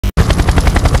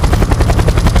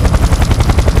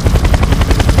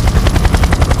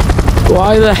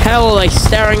Why the hell are they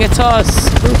staring at us?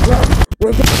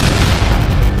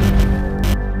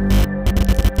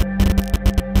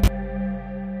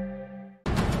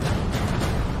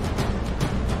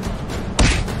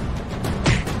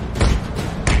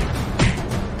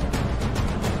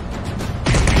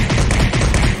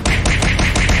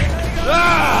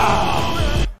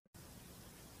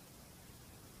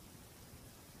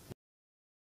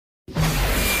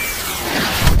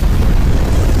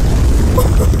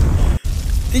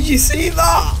 Did you see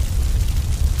that?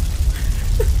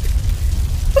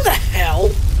 What the hell?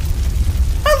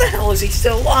 How the hell is he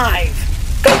still alive?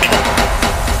 Go kill him.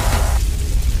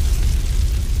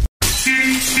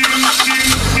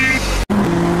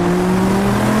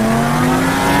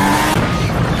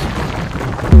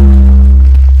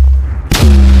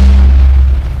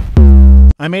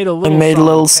 I made a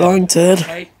little song,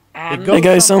 Ted. It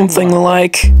goes something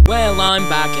like, well, I'm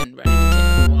back and ready to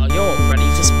kill. While you're ready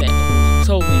to spit.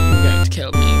 Told me you were going to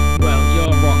kill me. Well,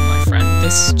 you're wrong, my friend.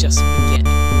 This is just the beginning.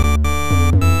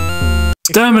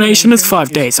 Extermination is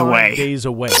 5 days away.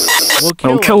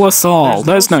 It'll kill us all.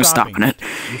 There's no stopping it.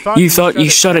 You thought you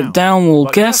shut it down? Well,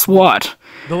 guess what?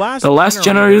 The last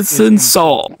generation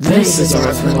soul. This is a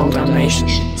referendum damnation.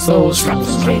 Souls trapped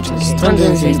in cages. Turned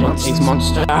into these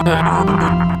monsters.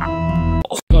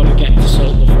 Gotta get the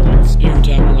soul before it's too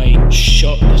damn late.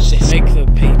 Shut the system. Make the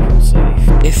people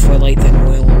safe. If we're late, then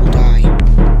we'll all die.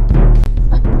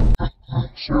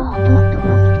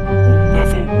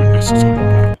 Never witnesses on the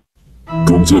map.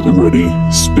 Guns at the ready,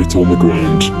 spit on the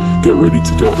ground, get ready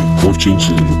to die. Life changes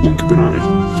in the blink of an eye.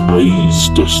 Eyes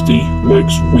dusty,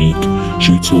 legs weak,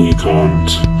 shoot till you can't,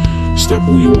 stab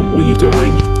where you want when you're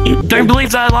dying. Don't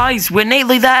believe their lies, we're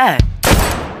nearly there!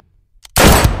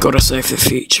 Gotta save the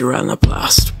future and the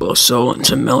past, blow soul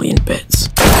into a million bits.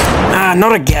 Ah,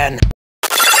 not again!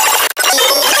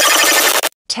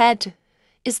 Ted,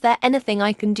 is there anything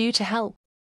I can do to help?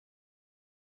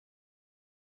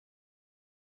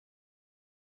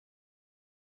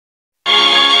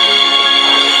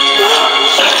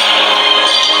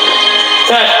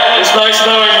 Ted, it's nice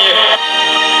knowing you.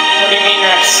 What do you mean,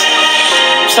 Rex?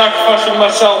 I'm sacrificing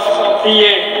myself for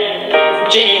you, for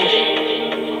Jean,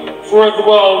 for the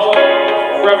world,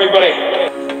 for everybody.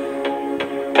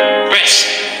 Rex,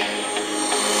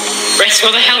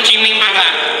 what the hell do you mean by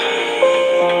that?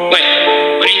 Wait,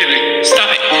 what are you doing? Stop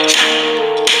it.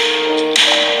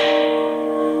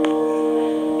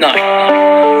 No.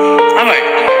 I won't.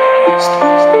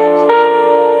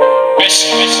 Rex,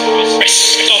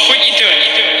 stop what you're doing.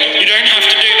 You don't have to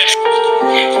do this.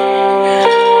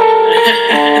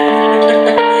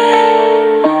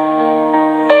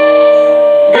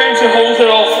 I'm going to hold it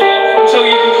off until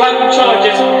you can claim the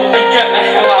charges and get the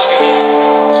hell out of here.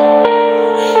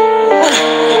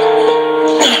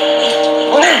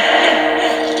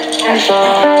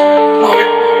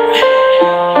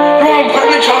 Come on, claim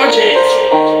the charges.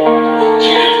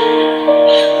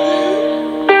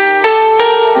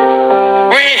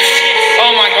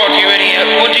 Oh my god, you idiot.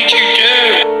 What did you do?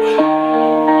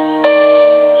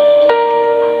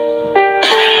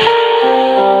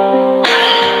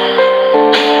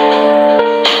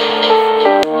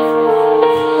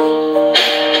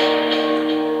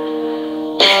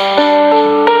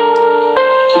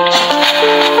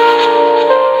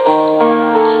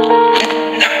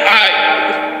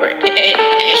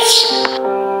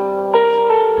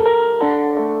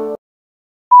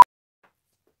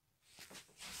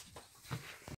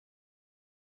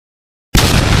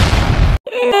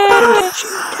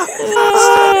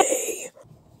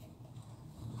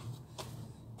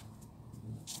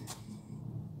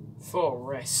 For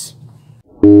rest.